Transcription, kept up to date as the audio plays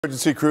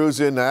Emergency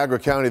crews in Niagara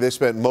County, they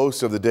spent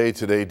most of the day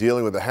today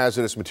dealing with a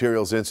hazardous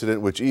materials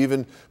incident, which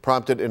even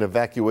prompted an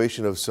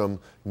evacuation of some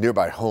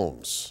nearby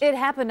homes. It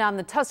happened on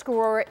the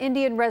Tuscarora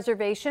Indian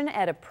Reservation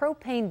at a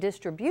propane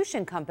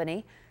distribution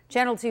company.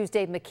 Channel 2's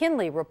Dave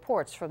McKinley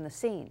reports from the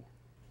scene.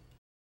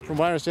 From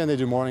what I understand, they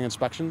do morning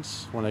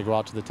inspections. When they go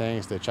out to the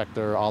tanks, they check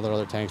all their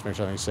other tanks, make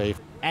sure everything's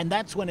safe. And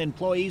that's when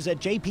employees at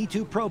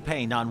JP2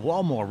 Propane on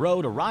Walmore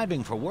Road,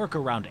 arriving for work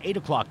around 8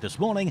 o'clock this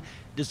morning,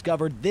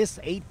 discovered this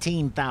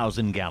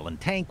 18,000-gallon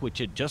tank, which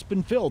had just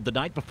been filled the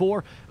night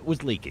before,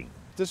 was leaking.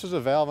 This was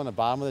a valve on the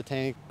bottom of the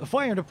tank. The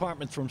fire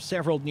departments from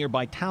several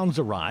nearby towns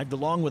arrived,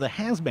 along with a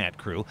hazmat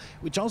crew,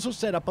 which also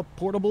set up a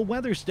portable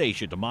weather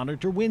station to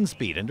monitor wind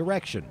speed and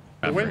direction.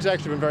 The wind's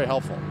actually been very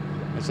helpful.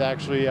 It's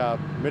actually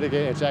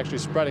mitigating, it's actually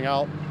spreading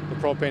out the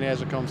propane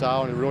as it comes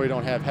out, and we really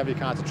don't have heavy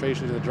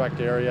concentrations in the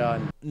direct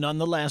area.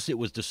 Nonetheless, it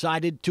was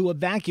decided to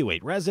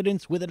evacuate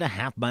residents within a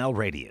half-mile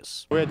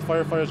radius. We had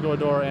firefighters go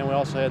door, and we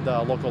also had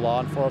local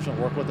law enforcement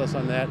work with us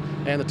on that,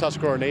 and the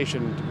Tuscarora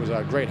Nation was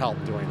a great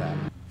help doing that.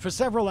 For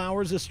several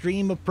hours, a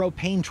stream of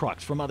propane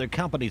trucks from other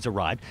companies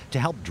arrived to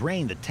help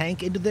drain the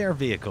tank into their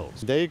vehicles.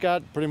 They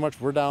got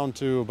we're down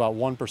to about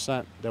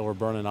 1% that we're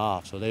burning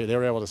off. So they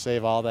were able to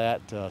save all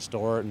that,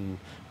 store it, and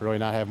really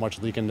not have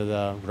much leak into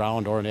the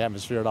ground or in the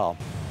atmosphere at all.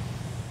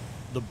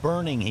 The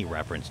burning he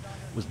referenced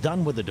was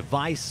done with a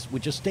device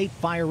which a state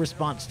fire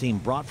response team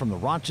brought from the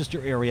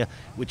Rochester area,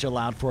 which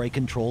allowed for a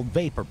controlled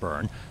vapor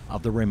burn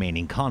of the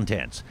remaining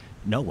contents.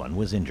 No one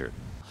was injured.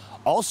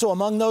 Also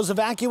among those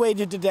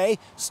evacuated today,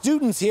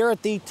 students here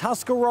at the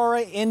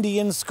Tuscarora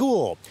Indian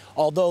School.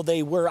 Although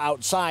they were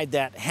outside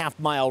that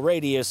half-mile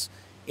radius,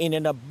 in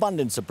an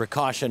abundance of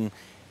precaution,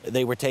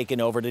 they were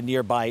taken over to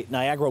nearby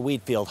Niagara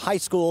Wheatfield High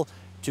School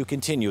to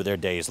continue their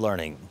day's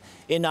learning.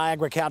 In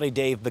Niagara County,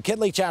 Dave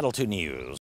McKinley, Channel 2 News.